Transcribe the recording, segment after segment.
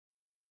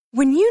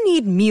When you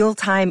need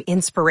mealtime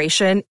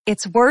inspiration,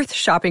 it's worth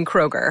shopping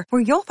Kroger,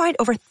 where you'll find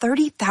over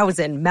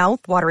 30,000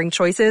 mouth-watering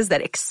choices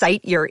that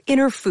excite your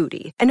inner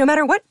foodie. And no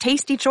matter what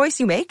tasty choice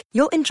you make,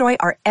 you'll enjoy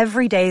our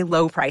everyday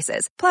low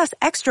prices, plus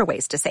extra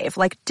ways to save,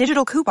 like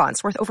digital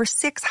coupons worth over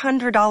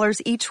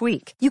 $600 each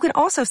week. You can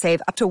also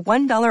save up to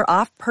 $1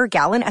 off per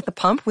gallon at the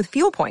pump with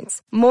fuel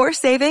points. More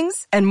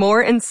savings and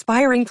more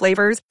inspiring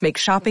flavors make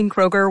shopping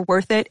Kroger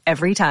worth it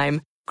every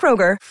time.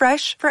 Kroger,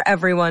 fresh for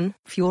everyone.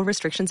 Fuel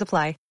restrictions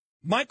apply.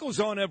 Michael's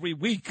on every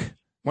week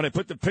when I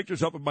put the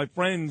pictures up of my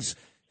friends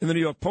in the New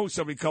York Post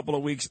every couple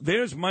of weeks.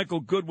 There's Michael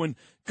Goodwin.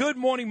 Good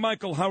morning,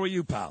 Michael. How are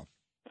you, pal?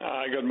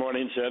 Good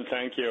morning, Sid.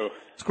 Thank you.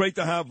 It's great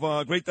to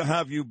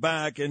have you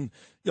back. And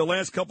your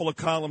last couple of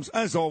columns,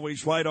 as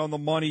always, right on the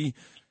money.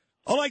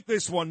 I like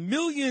this one.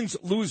 Millions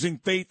losing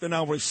faith in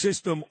our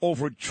system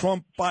over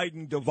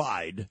Trump-Biden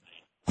divide.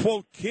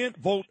 Quote, can't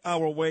vote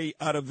our way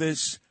out of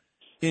this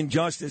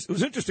injustice. It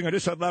was interesting. I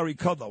just had Larry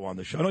Kudlow on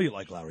the show. I know you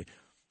like Larry.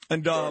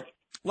 And Sure.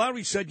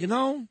 Larry said,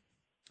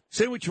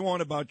 say what you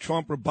want about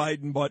Trump or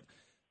Biden, but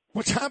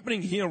what's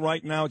happening here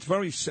right now, it's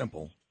very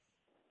simple.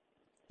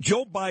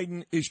 Joe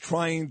Biden is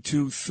trying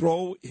to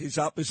throw his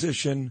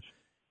opposition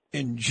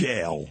in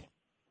jail,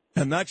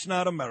 and that's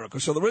not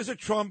America. So there is a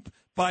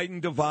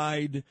Trump-Biden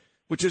divide,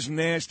 which is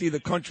nasty. The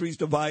country's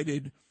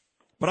divided.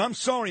 But I'm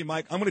sorry,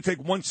 Mike, I'm going to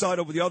take one side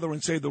over the other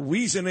and say the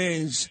reason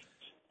is,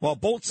 while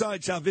both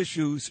sides have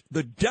issues,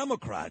 the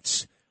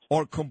Democrats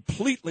are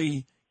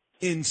completely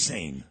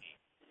insane.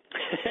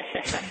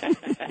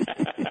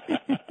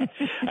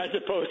 As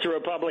opposed to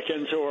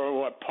Republicans who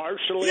are,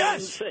 partially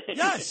insane?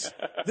 Yes.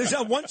 There's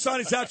that one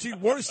side is actually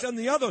worse than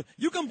the other.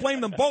 You can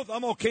blame them both.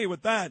 I'm okay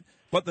with that.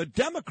 But the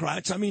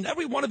Democrats,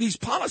 every one of these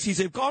policies,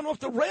 they've gone off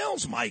the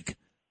rails, Mike.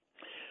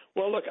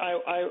 Well, look,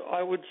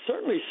 I would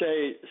certainly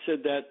say,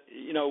 Sid, that,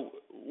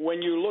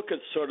 when you look at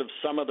sort of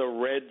some of the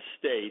red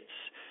states,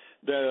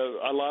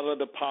 a lot of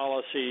the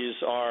policies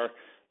are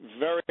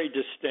very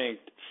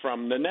distinct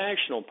from the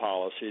national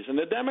policies, and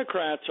the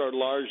Democrats are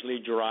largely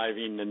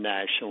driving the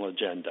national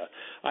agenda.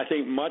 I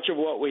think much of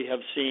what we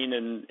have seen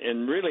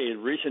in really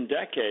recent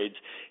decades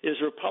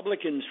is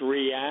Republicans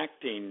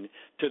reacting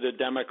to the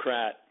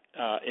Democrat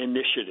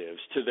initiatives,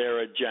 to their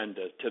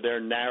agenda, to their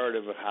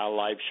narrative of how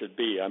life should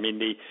be.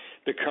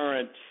 The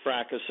current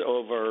fracas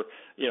over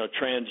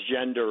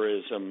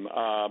transgenderism,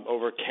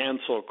 over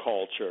cancel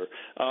culture,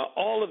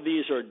 all of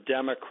these are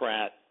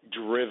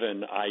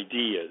Democrat-driven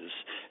ideas.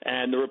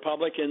 And the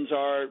Republicans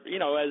are,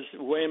 as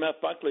William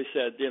F. Buckley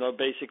said,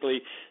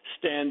 basically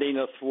standing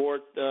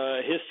athwart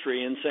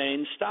history and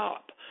saying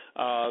stop.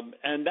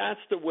 And that's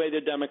the way the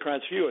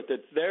Democrats view it,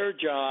 that their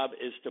job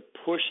is to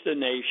push the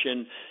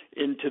nation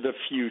into the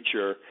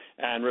future.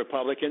 And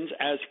Republicans,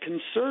 as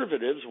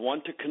conservatives,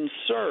 want to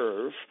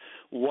conserve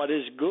what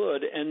is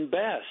good and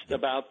best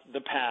about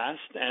the past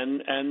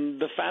and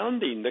the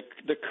founding,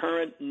 the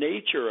current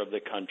nature of the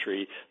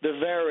country, the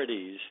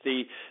verities,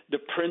 the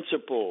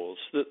principles,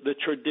 the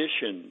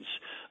traditions.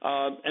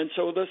 And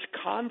so this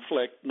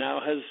conflict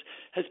now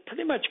has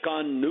pretty much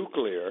gone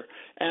nuclear,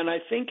 and I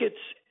think it's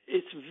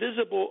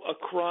visible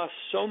across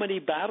so many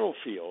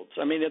battlefields.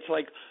 It's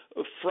like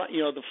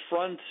the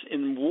fronts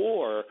in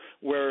war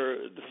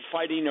where the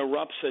fighting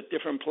erupts at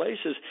different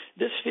places.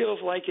 This feels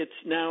like it's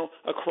now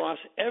across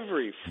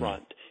every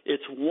front.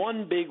 It's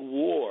one big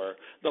war,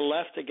 the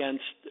left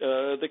against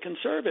the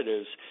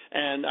conservatives.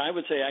 And I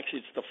would say actually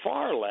it's the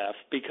far left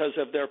because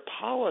of their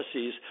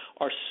policies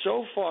are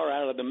so far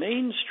out of the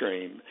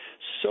mainstream,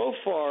 so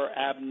far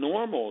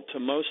abnormal to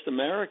most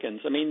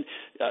Americans.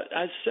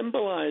 As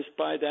symbolized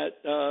by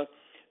that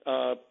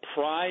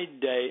Pride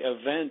Day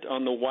event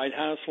on the White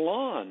House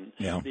lawn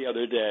the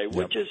other day,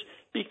 which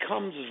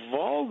becomes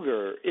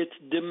vulgar. It's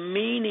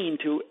demeaning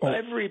to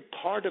every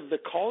part of the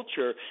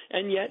culture,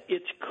 and yet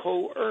it's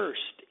coerced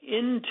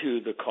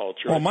into the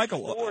culture. Well,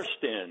 Michael,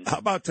 forced in. How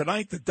about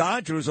tonight? The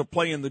Dodgers are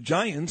playing the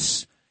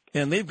Giants,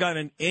 and they've got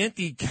an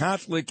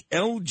anti-Catholic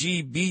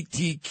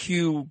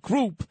LGBTQ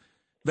group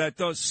that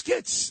does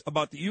skits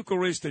about the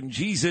Eucharist and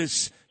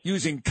Jesus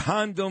using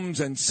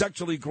condoms and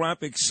sexually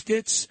graphic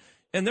skits.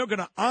 And they're going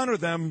to honor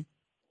them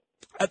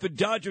at the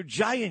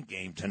Dodger-Giant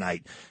game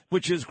tonight,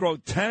 which is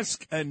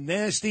grotesque and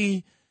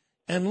nasty.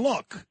 And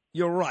look,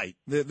 you're right.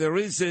 There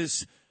is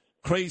this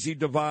crazy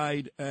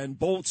divide, and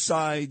both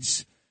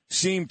sides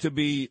seem to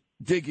be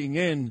digging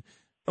in.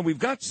 And we've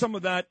got some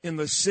of that in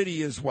the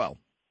city as well.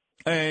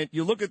 And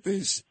you look at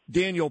this,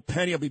 Daniel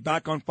Penny. I'll be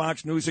back on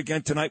Fox News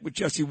again tonight with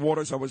Jesse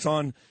Waters. I was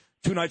on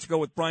 2 nights ago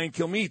with Brian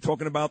Kilmeade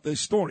talking about this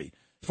story.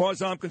 As far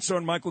as I'm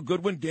concerned, Michael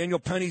Goodwin, Daniel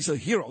Penny's a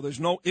hero. There's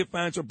no ifs,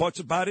 ands, or buts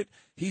about it.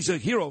 He's a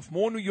hero. If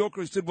more New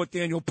Yorkers did what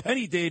Daniel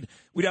Penny did,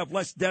 we'd have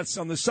less deaths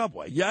on the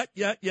subway. Yet,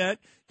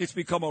 it's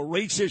become a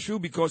race issue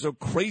because of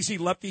crazy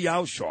lefty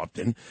Al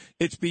Sharpton.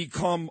 It's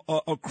become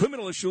a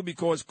criminal issue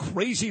because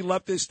crazy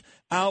leftist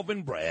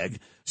Alvin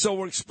Bragg. So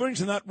we're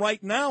experiencing that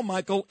right now,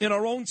 Michael, in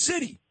our own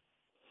city.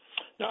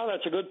 No,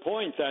 that's a good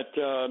point. That,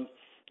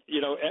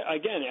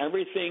 again,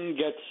 everything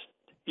gets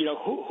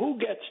who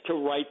gets to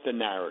write the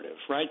narrative,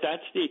 right?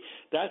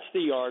 That's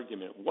the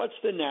argument. What's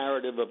the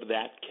narrative of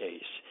that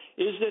case?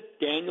 Is it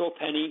Daniel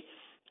Penny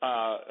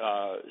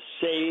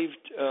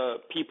saved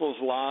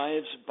people's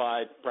lives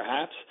by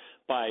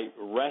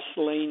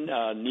wrestling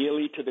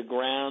Neely to the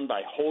ground,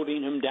 by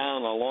holding him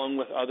down along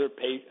with other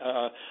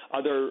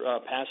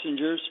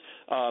passengers?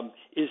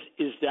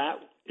 Is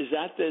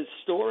that the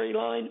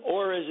storyline,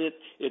 or is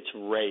it's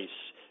race?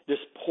 This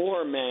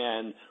poor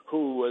man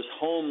who was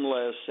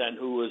homeless and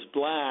who was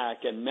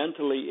black and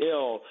mentally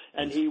ill,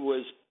 and he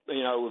was,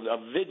 a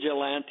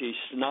vigilante,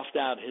 snuffed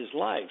out his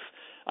life.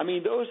 I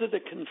mean, those are the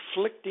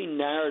conflicting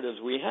narratives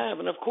we have.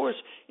 And, of course,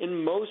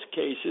 in most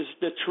cases,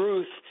 the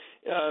truth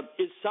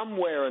is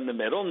somewhere in the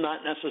middle,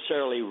 not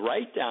necessarily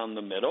right down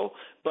the middle,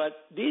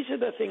 but these are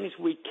the things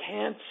we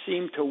can't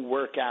seem to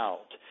work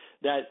out,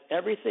 that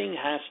everything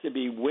has to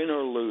be win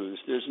or lose.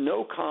 There's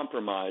no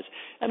compromise.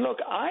 And, look,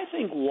 I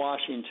think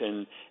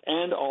Washington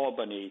and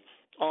Albany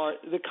are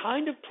the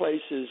kind of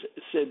places,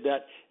 Sid,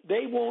 that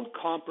they won't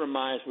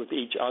compromise with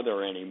each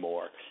other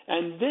anymore.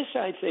 And this,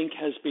 I think,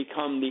 has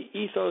become the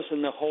ethos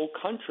in the whole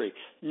country.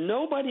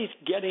 Nobody's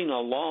getting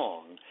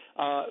along.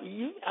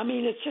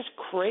 It's just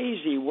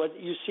crazy what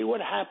you see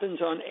what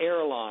happens on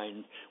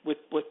airlines with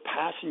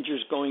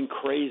passengers going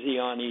crazy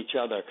on each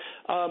other.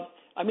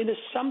 There's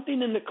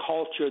something in the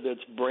culture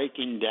that's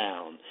breaking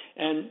down.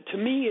 And to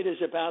me, it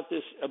is about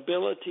this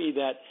ability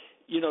that,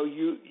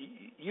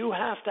 you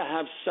have to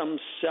have some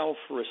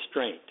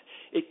self-restraint.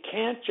 It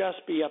can't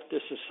just be up to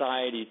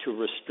society to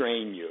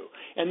restrain you.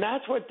 And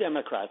that's what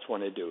Democrats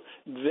want to do.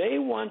 They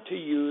want to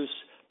use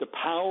the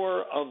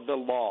power of the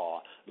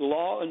law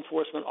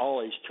enforcement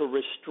always, to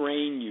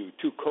restrain you,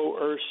 to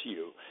coerce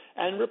you.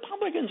 And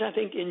Republicans, I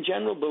think, in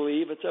general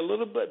believe it's a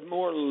little bit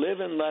more live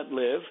and let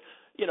live,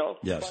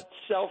 yes. But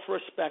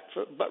self-respect,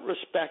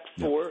 respect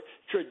for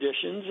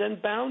traditions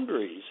and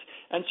boundaries.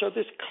 And so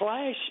this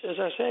clash, as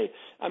I say,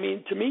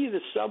 to me,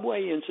 the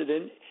subway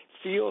incident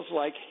feels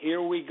like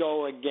here we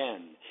go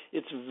again.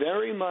 It's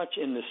very much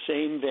in the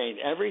same vein.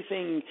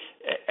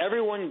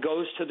 Everyone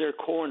goes to their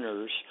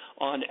corners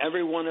on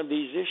every one of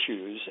these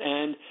issues,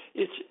 and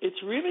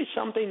it's really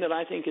something that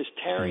I think is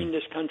tearing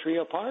this country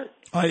apart.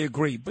 I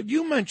agree. But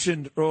you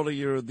mentioned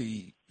earlier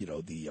the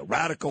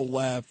radical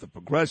left, the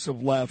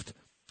progressive left.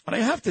 And I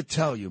have to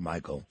tell you,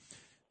 Michael,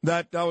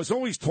 that I was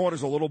always taught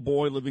as a little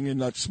boy living in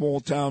that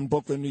small town,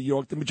 Brooklyn, New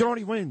York, the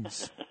majority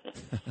wins.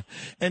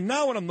 And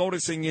now what I'm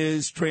noticing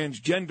is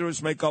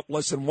transgenders make up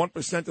less than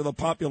 1% of the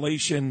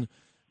population,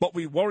 but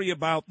we worry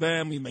about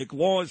them. We make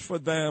laws for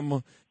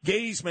them.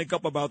 Gays make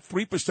up about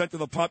 3% of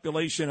the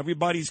population.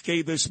 Everybody's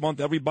gay this month,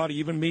 everybody,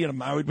 even me, and I'm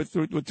married with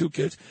two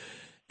kids.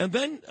 And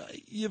then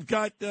you've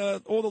got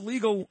all the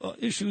legal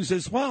issues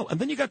as well. And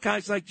then you got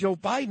guys like Joe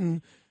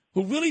Biden,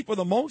 who really, for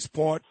the most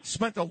part,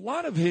 spent a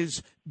lot of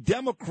his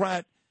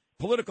Democrat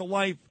political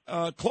life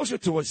closer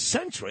to a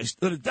centrist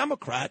than a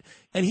Democrat,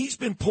 and he's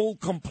been pulled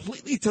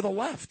completely to the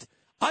left.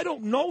 I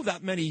don't know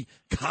that many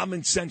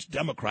common-sense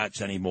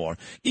Democrats anymore.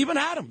 Even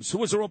Adams, who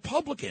was a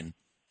Republican,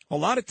 a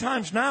lot of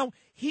times now,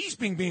 he's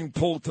being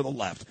pulled to the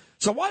left.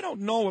 So I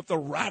don't know if the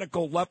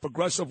radical left,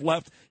 progressive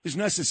left, is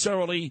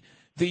necessarily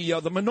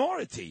the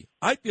minority.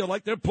 I feel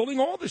like they're pulling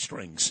all the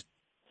strings.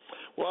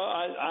 Well,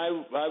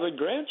 I would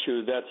grant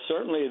you that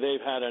certainly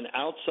they've had an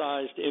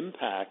outsized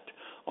impact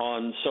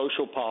on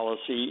social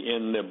policy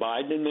in the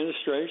Biden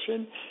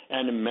administration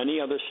and in many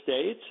other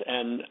states,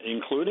 and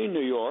including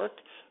New York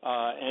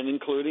and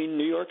including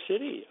New York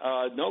City.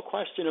 No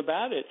question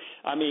about it.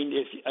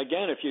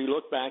 If you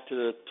look back to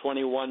the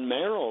 21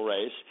 mayoral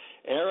race,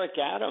 Eric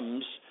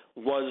Adams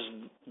was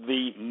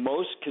the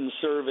most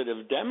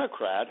conservative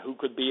Democrat who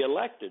could be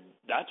elected.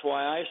 That's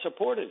why I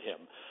supported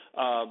him.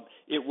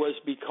 It was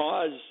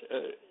because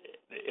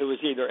it was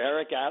either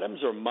Eric Adams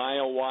or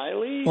Maya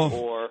Wiley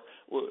or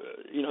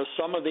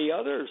some of the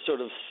other sort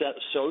of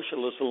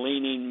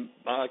socialist-leaning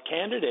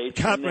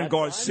candidates. Catherine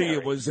Garcia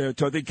was there.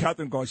 I think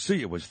Catherine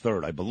Garcia was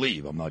third, I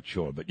believe. I'm not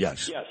sure, but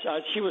yes. Yes,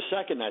 she was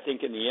second, I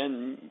think, in the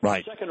end.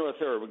 Right. Second or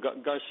third,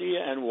 Garcia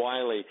and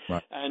Wiley.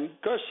 Right. And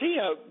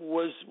Garcia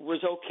was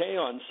okay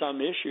on some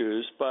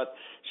issues, but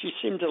she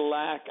seemed to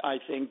lack, I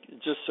think,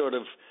 just sort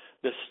of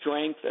the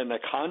strength and the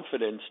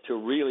confidence to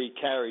really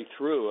carry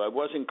through. It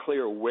wasn't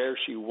clear where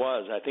she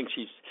was. I think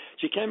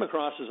she came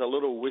across as a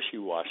little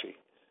wishy-washy.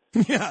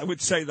 Yeah, I would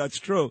say that's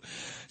true.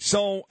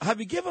 So have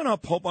you given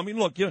up hope?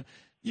 Look,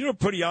 you're a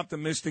pretty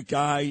optimistic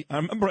guy. I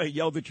remember I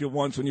yelled at you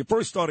once when you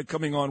first started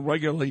coming on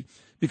regularly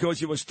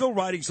because you were still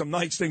writing some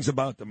nice things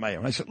about the mayor.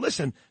 And I said,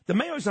 listen, the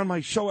mayor's on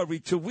my show every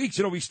 2 weeks.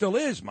 He still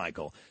is,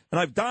 Michael.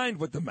 And I've dined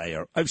with the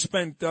mayor. I've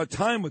spent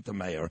time with the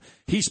mayor.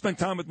 He spent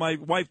time with my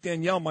wife,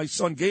 Danielle, my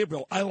son,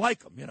 Gabriel. I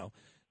like him,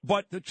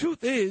 But the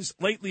truth is,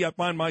 lately I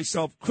find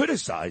myself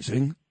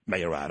criticizing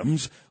Mayor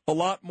Adams a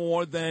lot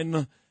more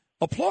than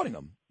applauding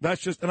him. That's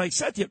just, and I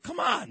said to you, come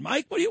on,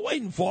 Mike, what are you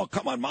waiting for?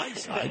 Come on my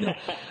side.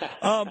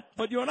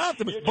 But you're an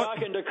optimist. You're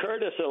talking to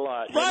Curtis a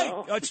lot. Right. You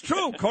know? That's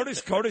true.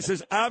 Curtis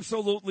is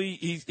absolutely,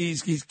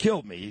 he's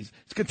killed me. He's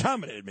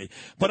contaminated me.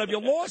 But have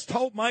you lost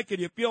hope, Mike, and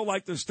you feel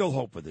like there's still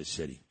hope for this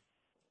city?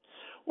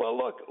 Well,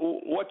 look,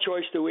 what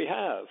choice do we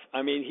have?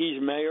 I mean,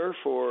 he's mayor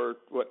for,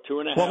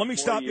 2.5 Well, let me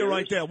stop years? you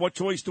right there. What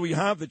choice do we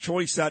have? The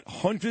choice that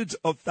hundreds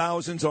of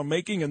thousands are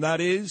making, and that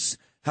is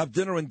have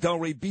dinner in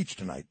Delray Beach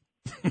tonight.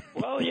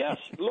 Well, yes.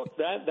 Look,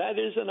 that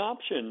is an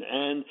option.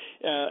 And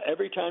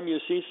every time you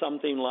see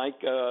something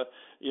like,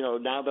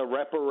 now the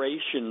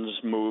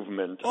reparations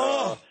movement,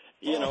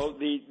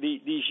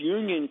 these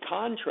union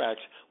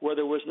contracts where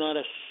there was not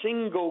a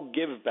single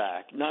give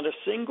back, not a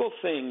single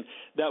thing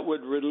that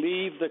would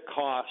relieve the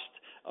cost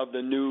of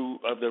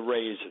the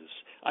raises.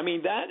 I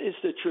mean, that is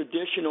the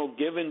traditional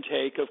give and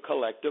take of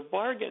collective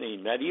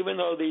bargaining, that even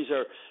though these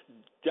are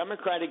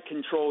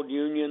Democratic-controlled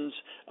unions,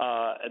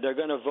 they're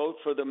going to vote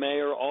for the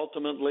mayor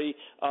ultimately,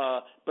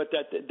 but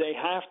that they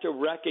have to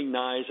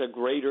recognize a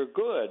greater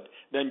good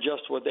than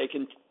just what they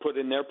can put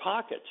in their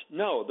pockets.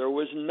 No, there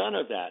was none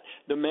of that.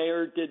 The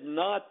mayor did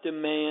not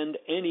demand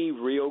any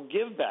real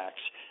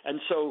givebacks.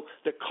 And so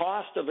the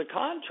cost of the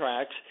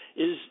contracts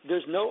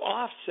there's no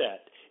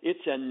offset.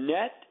 It's a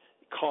net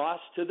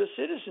cost to the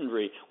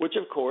citizenry, which,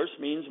 of course,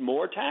 means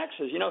more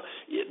taxes. You know,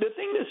 the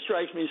thing that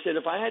strikes me is that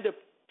if I had to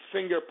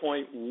finger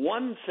point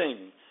one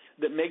thing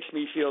that makes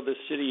me feel the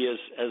city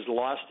has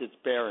lost its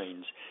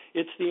bearings,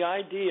 it's the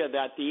idea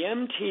that the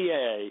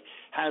MTA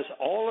has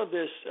all of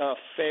this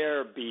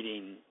fare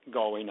beating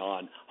going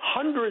on,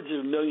 hundreds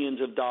of millions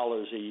of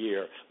dollars a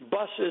year,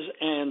 buses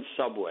and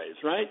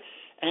subways, right?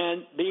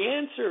 And the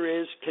answer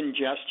is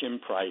congestion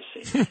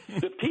pricing.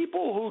 The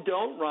people who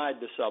don't ride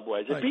the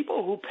subways, the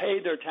people who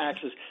pay their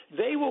taxes,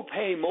 they will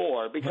pay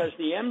more because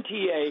the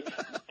MTA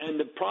and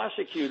the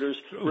prosecutors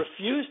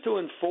refuse to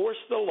enforce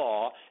the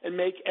law and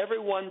make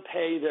everyone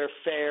pay their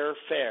fair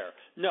fare.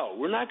 No,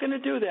 we're not going to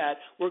do that.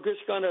 We're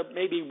just going to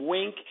maybe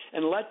wink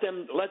and let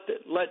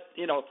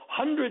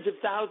hundreds of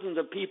thousands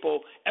of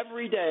people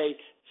every day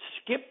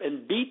skip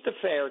and beat the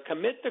fare,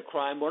 commit the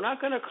crime. We're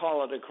not going to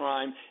call it a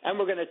crime, and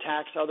we're going to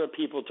tax other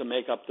people to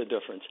make up the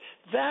difference.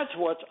 That's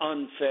what's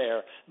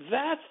unfair.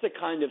 That's the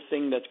kind of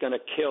thing that's going to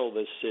kill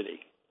this city.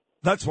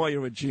 That's why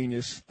you're a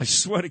genius. I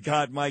swear to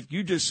God, Mike,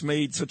 you just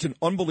made such an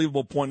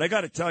unbelievable point. I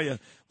got to tell you,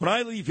 when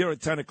I leave here at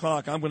 10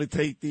 o'clock, I'm going to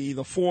take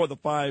the 4, the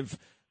 5,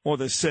 or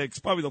the 6,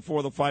 probably the 4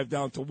 or the 5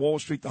 down to Wall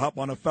Street to hop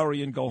on a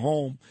ferry and go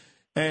home.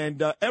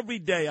 And every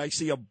day I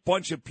see a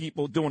bunch of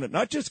people doing it,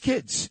 not just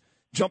kids.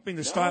 Jumping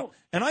the style.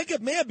 And I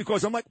get mad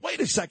because I'm like, wait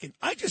a second.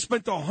 I just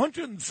spent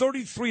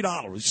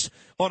 $133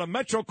 on a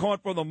Metro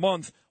card for the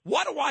month.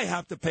 Why do I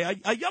have to pay?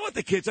 I yell at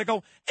the kids. I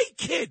go, hey,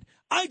 kid,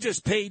 I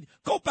just paid.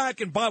 Go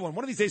back and buy one.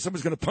 One of these days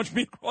somebody's going to punch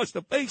me across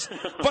the face.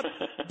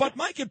 But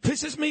Mike, it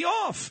pisses me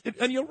off.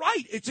 And you're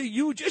right. It's a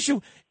huge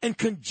issue. And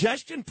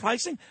congestion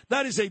pricing,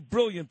 that is a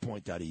brilliant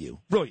point out of you.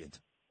 Brilliant.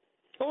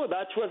 Oh,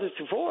 that's what it's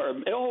for.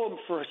 Oh,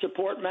 for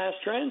support mass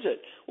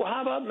transit. Well,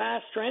 how about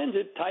mass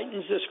transit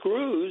tightens the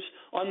screws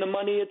on the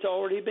money it's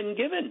already been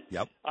given?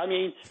 Yep. I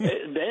mean,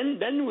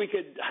 then we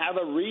could have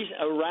a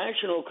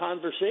rational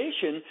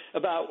conversation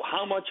about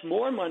how much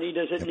more money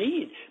does it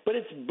need. But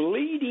it's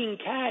bleeding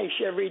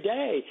cash every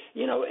day.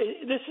 You know,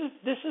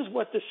 this is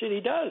what the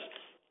city does.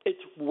 It's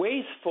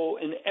wasteful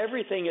in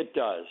everything it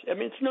does. I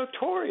mean, it's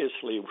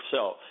notoriously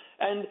so.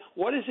 And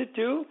what does it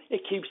do?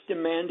 It keeps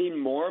demanding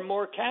more and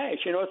more cash.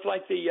 You know, it's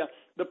like the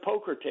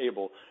poker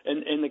table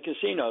in the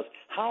casinos.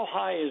 How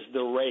high is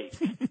the rake,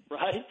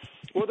 right?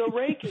 Well, the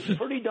rake is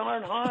pretty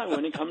darn high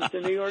when it comes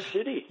to New York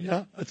City.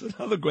 Yeah, that's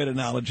another great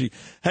analogy.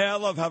 Hey, I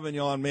love having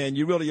you on, man.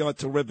 You really are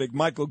terrific.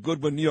 Michael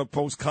Goodwin, New York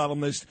Post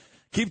columnist.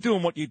 Keep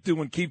doing what you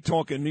do and keep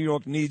talking. New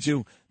York needs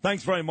you.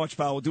 Thanks very much,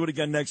 pal. We'll do it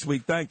again next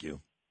week. Thank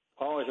you.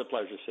 Always a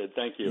pleasure, Sid.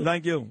 Thank you.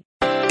 Thank you.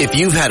 If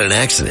you've had an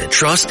accident,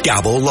 trust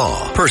Gabo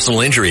Law.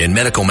 Personal injury and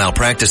medical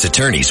malpractice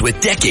attorneys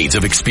with decades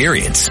of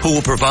experience who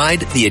will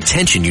provide the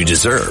attention you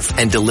deserve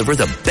and deliver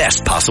the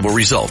best possible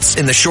results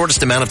in the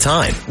shortest amount of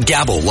time.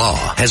 Gabo Law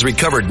has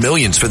recovered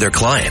millions for their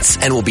clients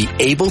and will be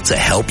able to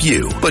help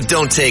you. But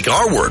don't take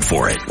our word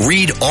for it.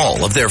 Read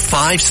all of their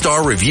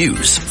 5-star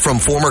reviews from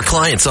former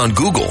clients on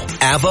Google,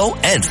 Avo,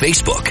 and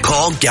Facebook.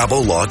 Call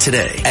Gabo Law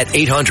today at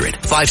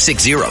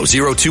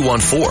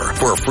 800-560-0214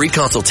 for a free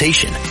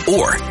consultation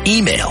or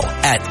email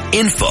at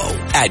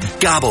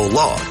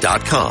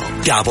info@gabolaw.com.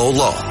 Gabo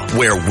Law,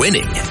 where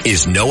winning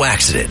is no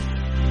accident.